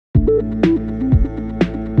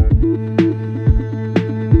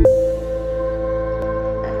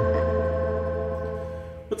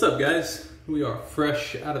We are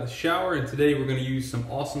fresh out of the shower, and today we're going to use some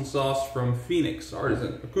awesome sauce from Phoenix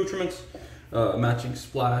Artisan Accoutrements, matching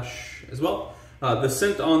splash as well. The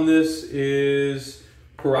scent on this is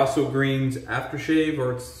Curaçao Green's Aftershave,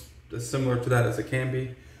 or it's as similar to that as it can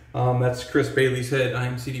be. That's Chris Bailey's head. I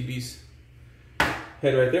am CDB's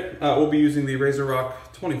head right there. We'll be using the RazoRock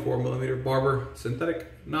 24mm Barber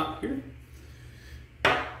synthetic knot here.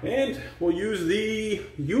 And we'll use the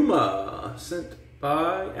Yuma sent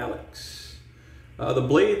by Alex. The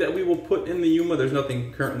blade that we will put in the Yuma, there's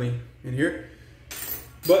nothing currently in here,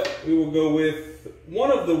 but we will go with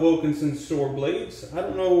one of the Wilkinson sword blades. I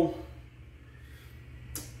don't know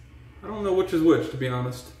which is which, to be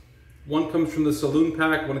honest. One comes from the saloon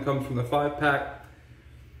pack, one comes from the 5-pack.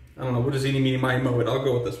 I don't know, which is eeny, meeny, miny, moe it. I'll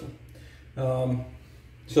go with this one.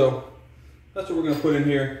 So that's what we're gonna put in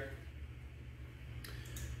here.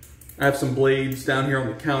 I have some blades down here on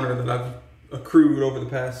the counter that I've accrued over the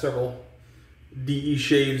past several DE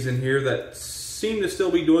shaves in here that seem to still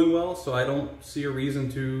be doing well, so I don't see a reason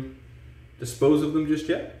to dispose of them just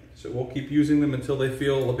yet. So we'll keep using them until they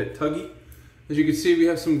feel a bit tuggy. As you can see, we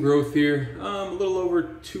have some growth here, a little over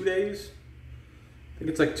 2 days. I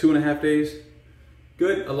think it's like 2.5 days.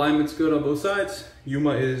 Good, alignment's good on both sides.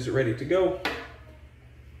 Yuma is ready to go.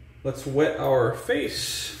 Let's wet our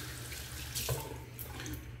face.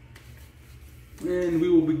 And we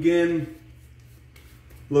will begin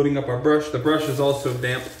loading up our brush. The brush is also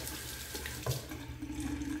damp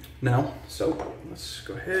now, so let's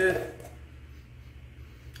go ahead.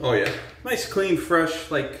 Oh yeah, nice, clean, fresh,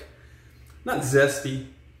 like not zesty,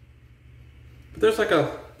 but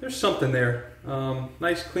there's something there.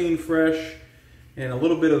 Nice, clean, fresh, and a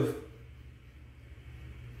little bit of,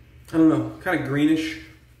 I don't know, kind of greenish,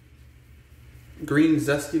 green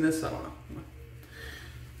zestiness. I don't know.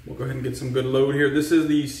 We'll go ahead and get some good load here. This is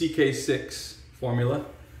the CK6 formula.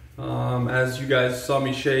 As you guys saw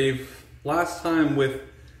me shave last time with,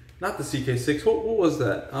 not the CK6, what was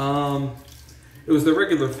that? It was the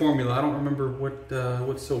regular formula. I don't remember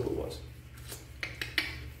what soap it was.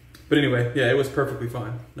 But anyway, yeah, it was perfectly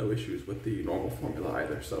fine. No issues with the normal formula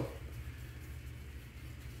either, so.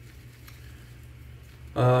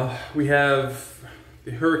 We have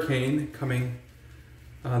the hurricane coming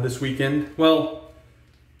this weekend. Well,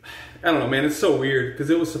 I don't know, man, it's so weird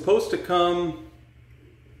because it was supposed to come.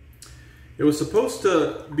 It was supposed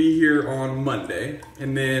to be here on Monday,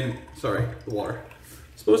 and then, sorry, the water.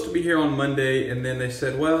 Supposed to be here on Monday, and then they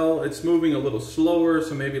said, well, it's moving a little slower,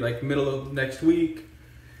 so maybe like middle of next week.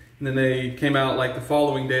 And then they came out like the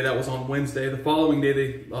following day, that was on Wednesday. The following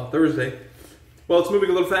day, Thursday. Well, it's moving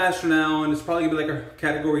a little faster now, and it's probably gonna be like a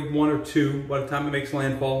category 1 or 2 by the time it makes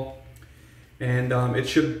landfall. And it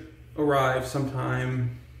should arrive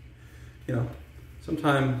sometime,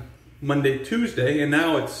 sometime Monday, Tuesday, and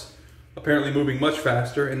now it's apparently moving much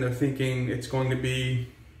faster, and they're thinking it's going to be,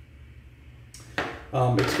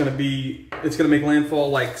 it's going to make landfall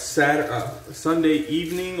like Sunday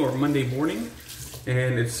evening or Monday morning,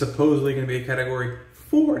 and it's supposedly going to be a category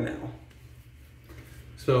 4 now.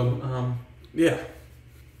 So, yeah,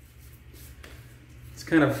 it's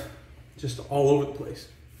kind of just all over the place.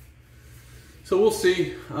 So we'll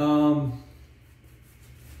see. I'm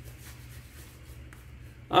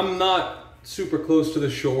not super close to the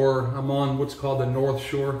shore. I'm on what's called the North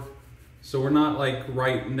Shore, so we're not like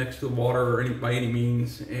right next to the water or by any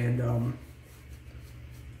means. And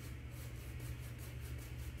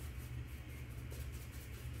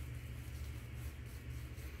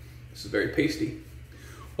this is very pasty.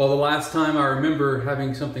 Well, the last time I remember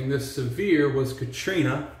having something this severe was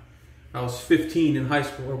Katrina. I was 15 in high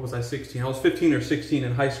school, or was I 16? I was 15 or 16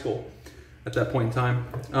 in high school at that point in time.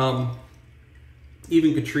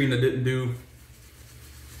 Even Katrina didn't do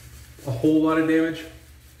a whole lot of damage.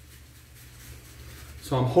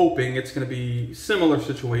 So I'm hoping it's going to be similar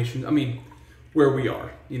situation. I mean, where we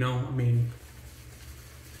are, I mean,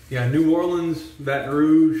 yeah, New Orleans, Baton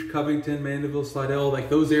Rouge, Covington, Mandeville, Slidell, like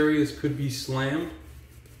those areas could be slammed.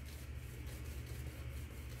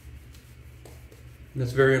 And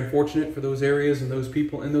that's very unfortunate for those areas and those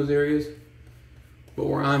people in those areas. But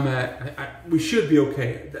where I'm at, we should be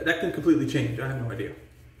okay. That can completely change. I have no idea.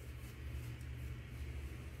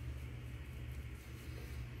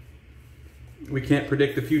 We can't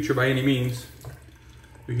predict the future by any means.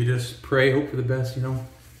 We can just pray, hope for the best,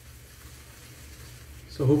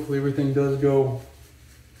 So hopefully everything does go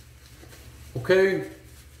okay.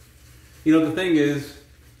 The thing is,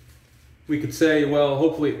 we could say, well,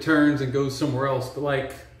 hopefully it turns and goes somewhere else, but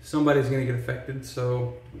like somebody's gonna get affected,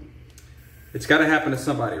 so it's got to happen to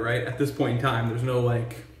somebody, right? At this point in time, there's no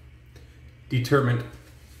like determined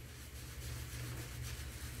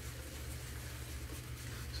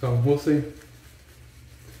So we'll see.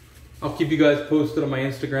 I'll keep you guys posted on my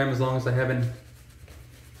Instagram as long as I have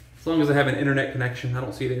an internet connection. I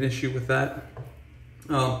don't see an issue with that.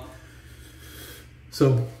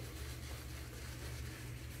 So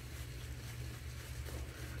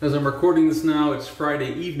as I'm recording this now, it's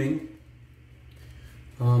Friday evening.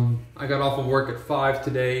 I got off of work at 5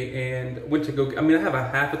 today and went to go, I have a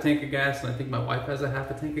half a tank of gas, and I think my wife has a half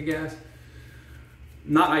a tank of gas.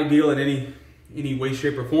 Not ideal in any way,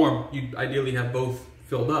 shape, or form. You'd ideally have both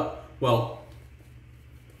filled up. Well,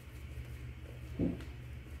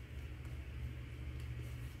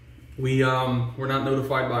 we were not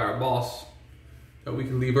notified by our boss that we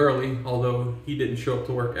could leave early, although he didn't show up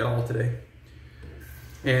to work at all today.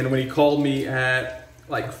 And when he called me at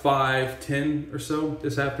like 5:10 or so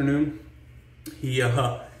this afternoon, he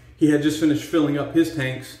had just finished filling up his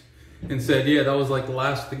tanks and said, yeah, that was like the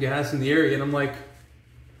last of the gas in the area. And I'm like,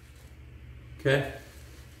 okay,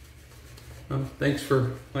 thanks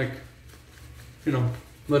for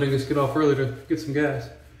letting us get off early to get some gas.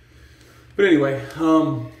 But anyway,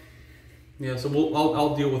 yeah, so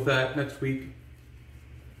I'll deal with that next week,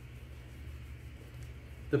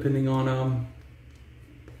 depending on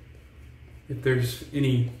if there's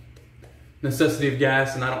any necessity of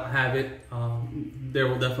gas and I don't have it. There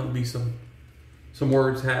will definitely be some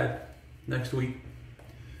words had next week.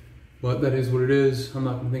 But that is what it is. I'm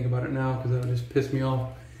not going to think about it now because that would just piss me off.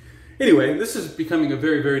 Anyway, this is becoming a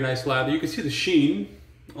very, very nice lather. You can see the sheen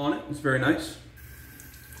on it. It's very nice.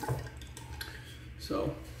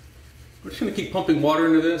 So we're just going to keep pumping water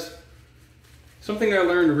into this. Something I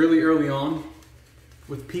learned really early on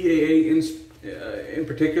with PAA in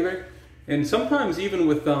particular, and sometimes even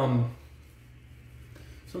with Ariana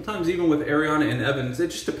and Evans, it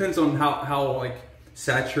just depends on how like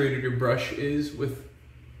saturated your brush is with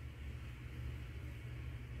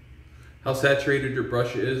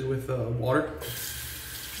water.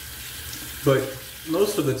 But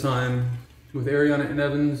most of the time with Ariana and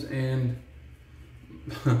Evans, and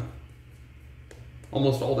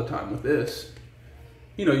almost all the time with this,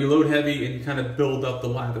 you load heavy and you kind of build up the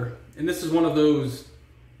lather. And this is one of those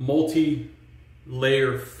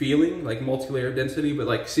multi-layer feeling, like multi-layer density, but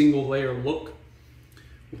like single layer look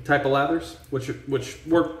type of lathers, which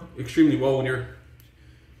work extremely well when you're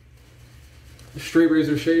straight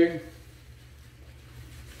razor shaving.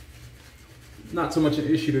 Not so much an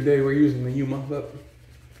issue today. We're using the Yuma, but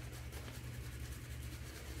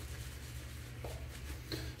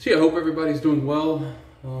so yeah, I hope everybody's doing well.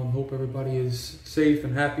 Hope everybody is safe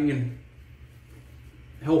and happy and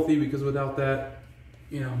healthy, because without that,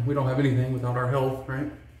 we don't have anything without our health, right?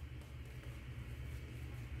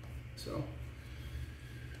 So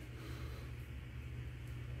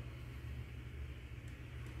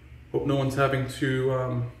hope no one's having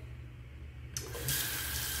to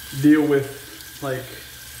deal with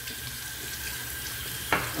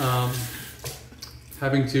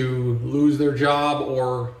having to lose their job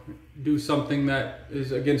or do something that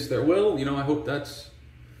is against their will. I hope that's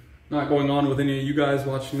not going on with any of you guys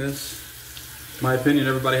watching this. In my opinion,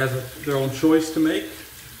 everybody has their own choice to make,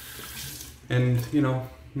 and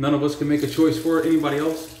none of us can make a choice for anybody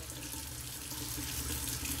else.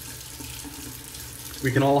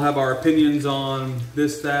 We can all have our opinions on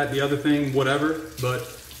this, that, the other thing, whatever, but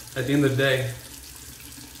at the end of the day,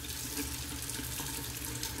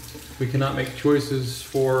 we cannot make choices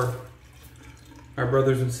for our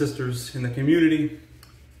brothers and sisters in the community,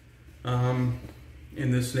 in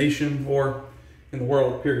this nation, or in the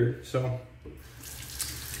world, period. So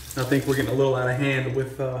I think we're getting a little out of hand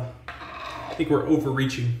with, I think we're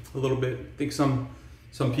overreaching a little bit. I think some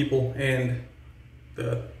people, and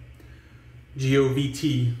the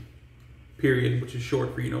GOVT period, which is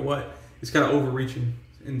short for you know what, is kind of overreaching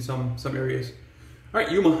in some areas. All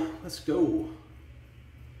right, Yuma, let's go.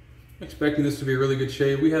 I'm expecting this to be a really good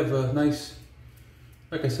shave. We have a nice,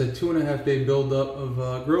 like I said, 2.5 day buildup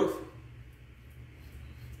of growth.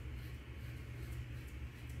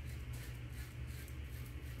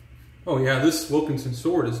 Oh yeah, this Wilkinson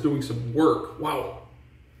sword is doing some work. Wow.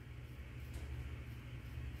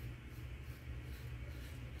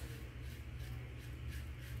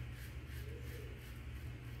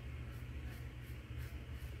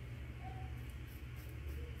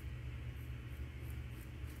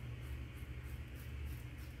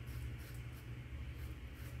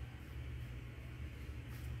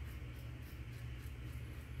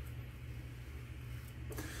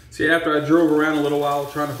 See, after I drove around a little while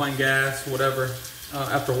trying to find gas, whatever,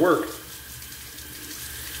 after work,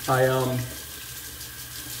 I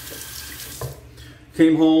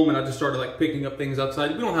came home and I just started picking up things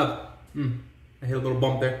outside. We don't have, I hit a little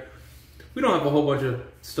bump there. We don't have a whole bunch of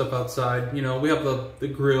stuff outside. You know, we have the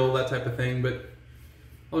grill, that type of thing, but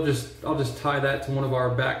I'll just tie that to one of our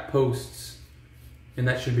back posts, and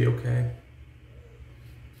that should be okay.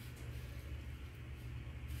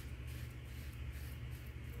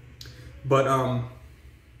 But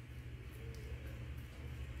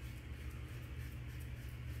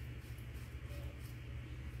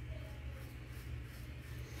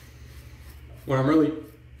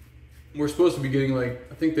we're supposed to be getting, like,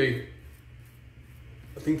 I think they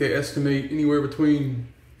estimate anywhere between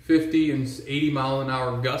 50 and 80 mile an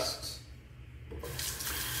hour gusts.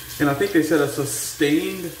 And I think they said a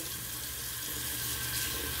sustained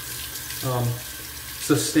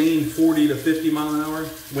 40 to 50 mile an hour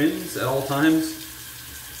winds at all times.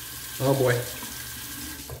 Oh boy.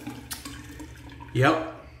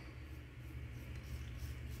 Yep.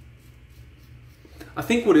 I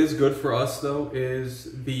think what is good for us though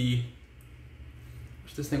is wish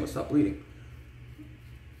this thing would stop bleeding.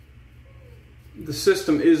 The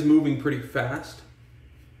system is moving pretty fast.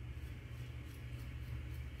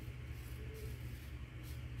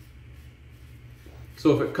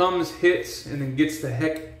 So if it comes, hits, and then gets the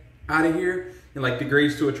heck out of here and like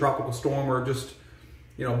degrades to a tropical storm or just,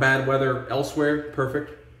 you know, bad weather elsewhere,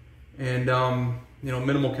 perfect. And you know,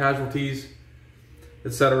 minimal casualties,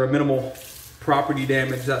 etc., minimal property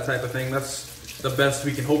damage, that type of thing. That's the best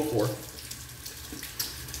we can hope for.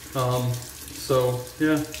 So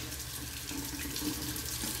yeah,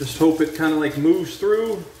 just hope it kind of like moves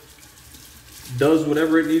through, does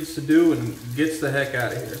whatever it needs to do, and gets the heck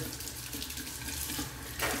out of here.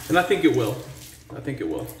 And I think it will. I think it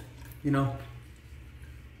will. You know,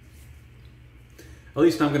 at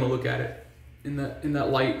least I'm gonna look at it in that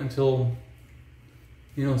light until,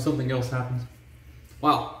 you know, something else happens.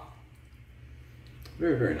 Wow.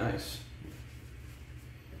 Very, very nice.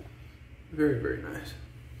 Very, very nice.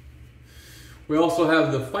 We also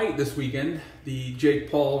have the fight this weekend, the Jake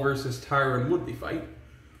Paul versus Tyron Woodley fight,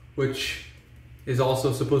 which is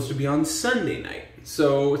also supposed to be on Sunday night.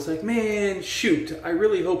 So it's like, man, shoot, I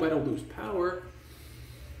really hope I don't lose power.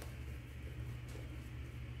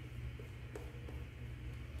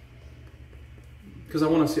 Because I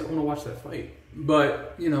want to watch that fight.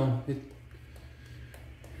 But, you know,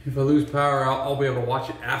 if I lose power, I'll be able to watch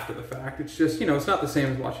it after the fact. It's just, you know, it's not the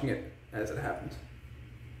same as watching it as it happens.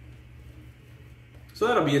 So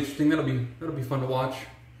that'll be interesting. That'll be fun to watch,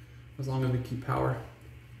 as long as we keep power.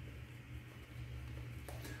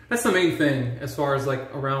 That's the main thing as far as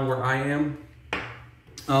like around where I am.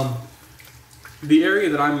 The area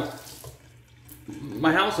that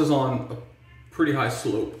my house is on a pretty high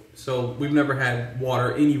slope. So we've never had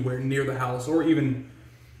water anywhere near the house or even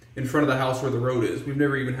in front of the house where the road is. We've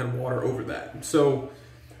never even had water over that. So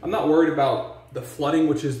I'm not worried about the flooding,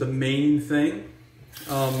 which is the main thing.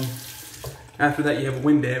 After that, you have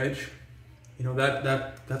wind damage. You know,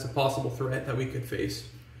 that's a possible threat that we could face.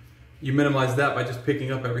 You minimize that by just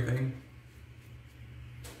picking up everything.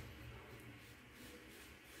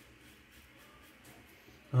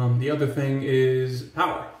 The other thing is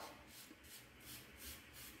power.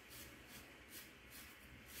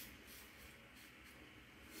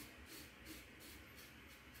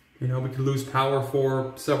 You know, we could lose power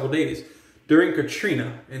for several days. During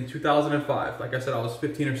Katrina in 2005, like I said, I was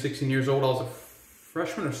 15 or 16 years old. I was a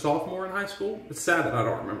freshman or sophomore in high school. It's sad that I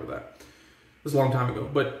don't remember that. It was a long time ago,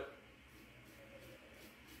 but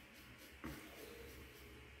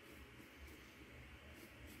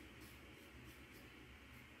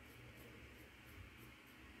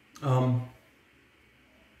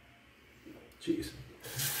jeez.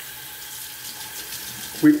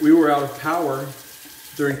 We were out of power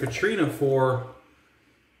during Katrina for,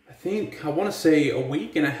 I want to say a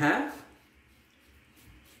week and a half.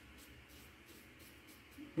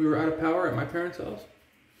 We were out of power at my parents' house.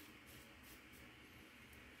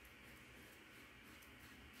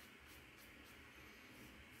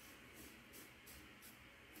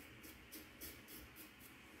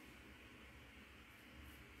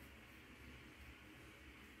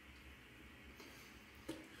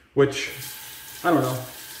 Which, I don't know.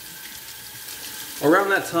 Around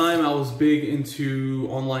that time, I was big into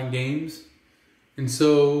online games. And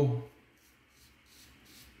so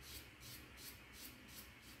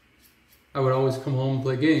I would always come home and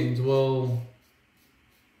play games. Well,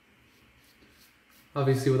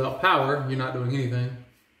 obviously without power, you're not doing anything.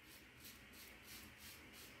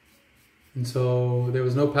 And so there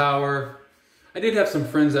was no power. I did have some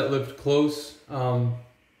friends that lived close.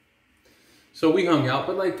 So we hung out,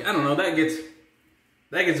 but like, I don't know, that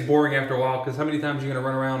gets boring after a while, because how many times are you gonna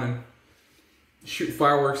run around and shoot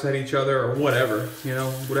fireworks at each other or whatever, you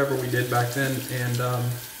know, whatever we did back then. And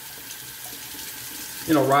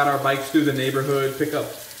you know, ride our bikes through the neighborhood, pick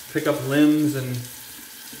up limbs and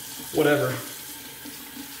whatever.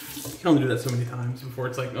 You can only do that so many times before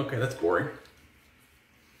it's like, okay, that's boring.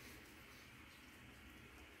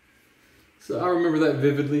 So I remember that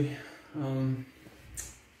vividly. I don't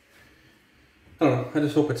know. I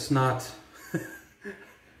just hope it's not.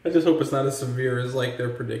 I just hope it's not as severe as like they're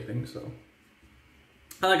predicting. So,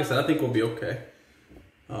 like I said, I think we'll be okay.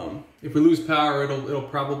 If we lose power, it'll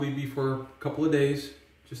probably be for a couple of days.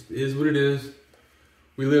 Just is what it is.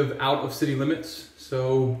 We live out of city limits,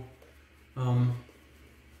 so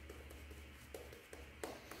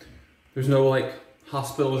there's no like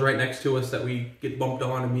hospitals right next to us that we get bumped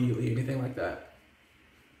on immediately, anything like that.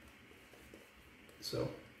 So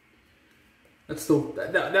that's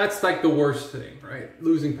like the worst thing, right?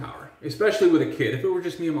 Losing power, especially with a kid. If it were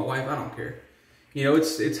just me and my wife, I don't care. You know,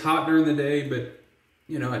 it's hot during the day, but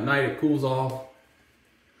you know, at night it cools off.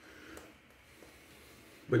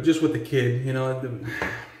 But just with the kid, you know,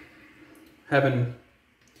 having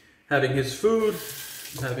his food,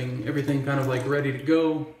 having everything kind of like ready to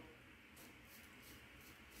go.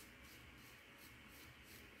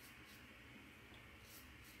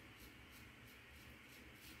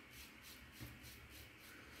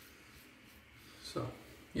 So,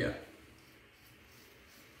 yeah.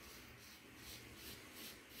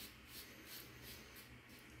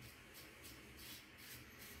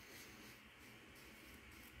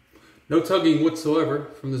 No tugging whatsoever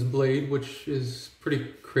from this blade, which is pretty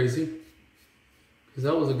crazy, because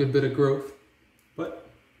that was a good bit of growth, but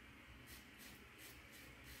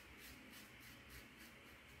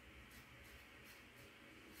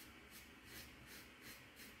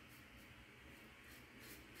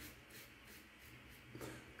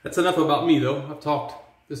that's enough about me though. I've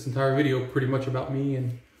talked this entire video pretty much about me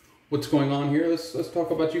and what's going on here. Let's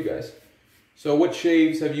talk about you guys. So what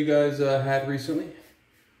shaves have you guys had recently?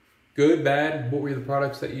 Good, bad? What were the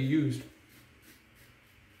products that you used?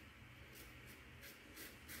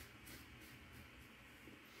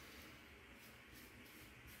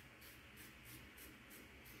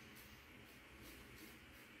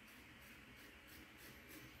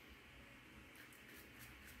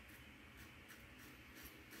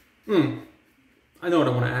 I know what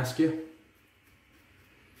I want to ask you.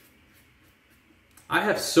 I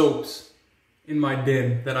have soaps in my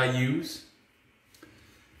den that I use.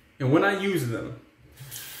 And when I use them,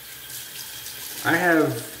 I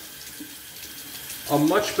have a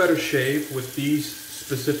much better shave with these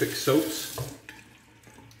specific soaps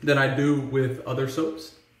than I do with other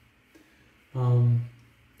soaps. So I'm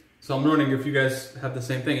wondering if you guys have the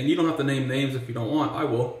same thing. And you don't have to name names if you don't want. I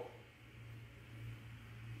will.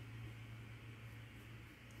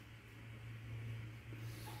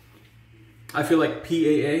 I feel like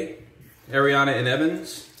PAA, Ariana and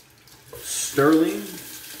Evans, Sterling,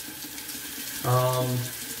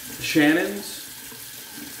 Shannon's.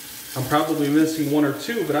 I'm probably missing one or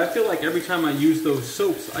two, but I feel like every time I use those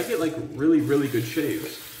soaps, I get like really, really good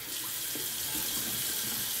shaves.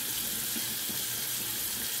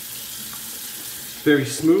 Very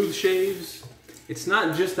smooth shaves. It's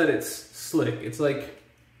not just that it's slick, it's like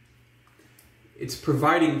it's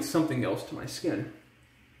providing something else to my skin.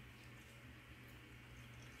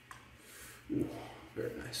 Ooh,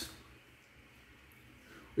 very nice.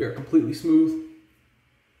 We are completely smooth.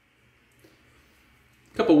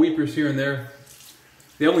 A couple weepers here and there.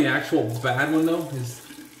 The only actual bad one though is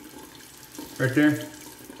right there.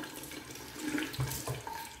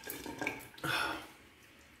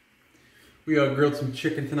 We grilled some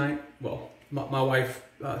chicken tonight. Well, my wife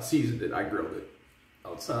seasoned it. I grilled it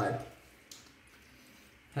outside.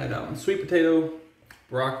 Had sweet potato,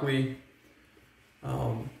 broccoli.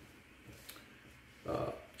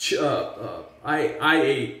 I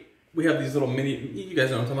ate. We have these little mini. You guys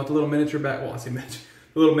know what I'm talking about, the little miniature bag. Well, I say miniature,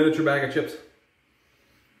 the little miniature bag of chips.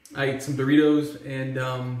 I ate some Doritos, and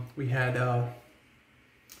we had. Did I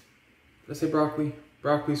say broccoli?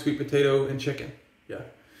 Broccoli, sweet potato, and chicken. Yeah.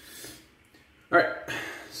 All right.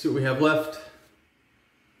 See what we have left.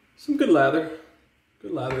 Some good lather.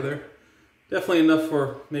 Good lather there. Definitely enough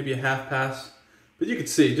for maybe a half pass. But you can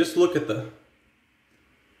see. Just look at the.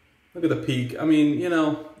 Look at the peak. I mean, you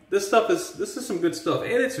know, this is some good stuff.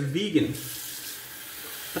 And it's vegan.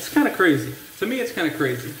 That's kind of crazy. To me, it's kind of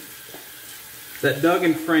crazy that Doug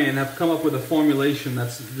and Fran have come up with a formulation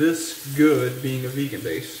that's this good being a vegan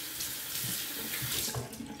base.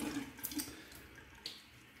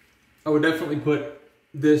 I would definitely put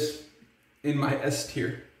this in my S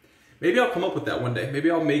tier. Maybe I'll come up with that one day. Maybe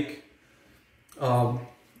I'll make, I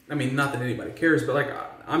mean, not that anybody cares, but like,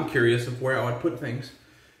 I'm curious of where I would put things.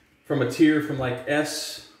 From a tier from like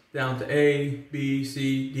S down to A, B,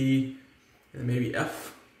 C, D, and maybe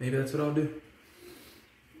F. Maybe that's what I'll do.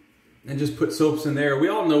 And just put soaps in there. We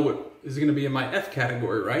all know what is going to be in my F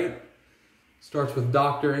category, right? Starts with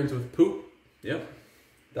Doctor, ends with poop. Yep.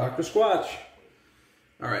 Dr. Squatch.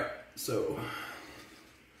 All right, so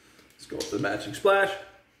let's go with the matching splash.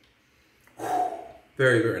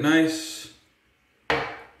 Very, very nice.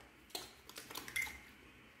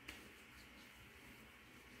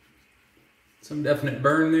 Some definite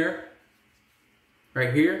burn there.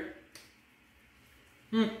 Right here.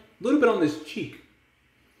 A little bit on this cheek.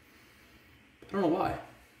 I don't know why.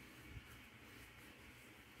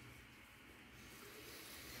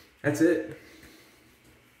 That's it.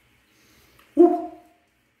 Woo.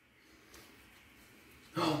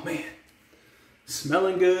 Oh man.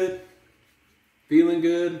 Smelling good. Feeling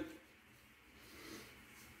good.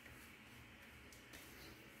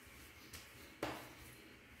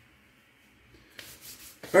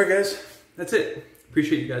 Alright guys, that's it.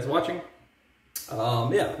 Appreciate you guys watching.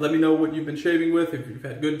 Yeah, let me know what you've been shaving with, if you've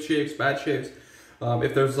had good shaves, bad shaves.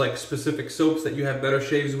 If there's like specific soaps that you have better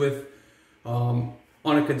shaves with on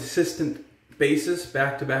a consistent basis,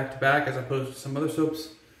 back to back to back, as opposed to some other soaps,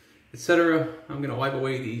 etc. I'm going to wipe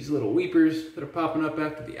away these little weepers that are popping up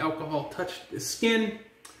after the alcohol touched the skin.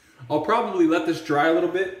 I'll probably let this dry a little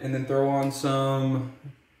bit and then throw on some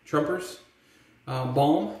Trumpers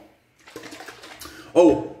balm.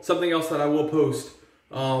 Oh, something else that I will post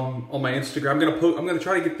on my Instagram. I'm gonna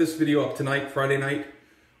try to get this video up tonight, Friday night,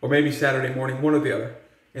 or maybe Saturday morning, one or the other.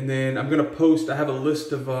 And then I'm gonna post. I have a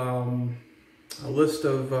list of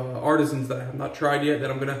artisans that I have not tried yet that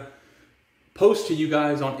I'm gonna post to you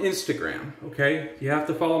guys on Instagram. Okay, you have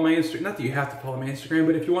to follow my Instagram. Not that you have to follow my Instagram,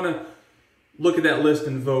 but if you want to look at that list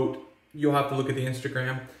and vote, you'll have to look at the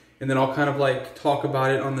Instagram. And then I'll kind of like talk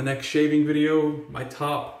about it on the next shaving video. My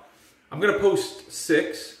top. I'm going to post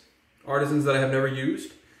 6 artisans that I have never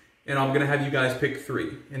used, and I'm going to have you guys pick 3.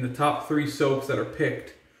 And the top 3 soaps that are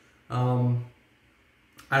picked out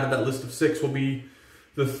of that list of 6 will be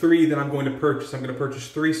the 3 that I'm going to purchase. I'm going to purchase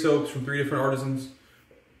 3 soaps from 3 different artisans,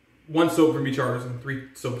 1 soap from each artisan, 3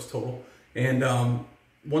 soaps total. And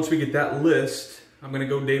once we get that list, I'm going to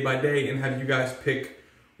go day by day and have you guys pick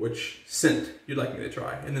which scent you'd like me to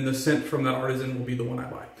try. And then the scent from that artisan will be the one I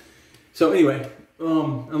buy. So anyway,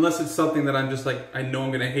 unless it's something that I'm just like, I know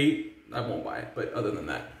I'm gonna hate, I won't buy it. But other than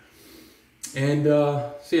that, and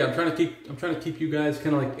so yeah, I'm trying to keep you guys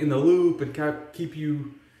kind of like in the loop and keep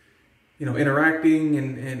you, interacting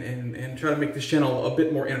and try to make this channel a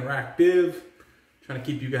bit more interactive. Trying to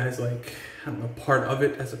keep you guys like, I don't know, part of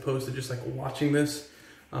it as opposed to just like watching this.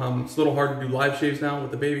 It's a little hard to do live shaves now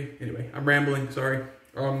with the baby. Anyway, I'm rambling. Sorry.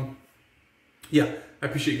 Yeah, I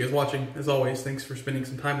appreciate you guys watching as always. Thanks for spending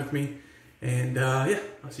some time with me. And yeah,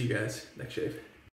 I'll see you guys next shave.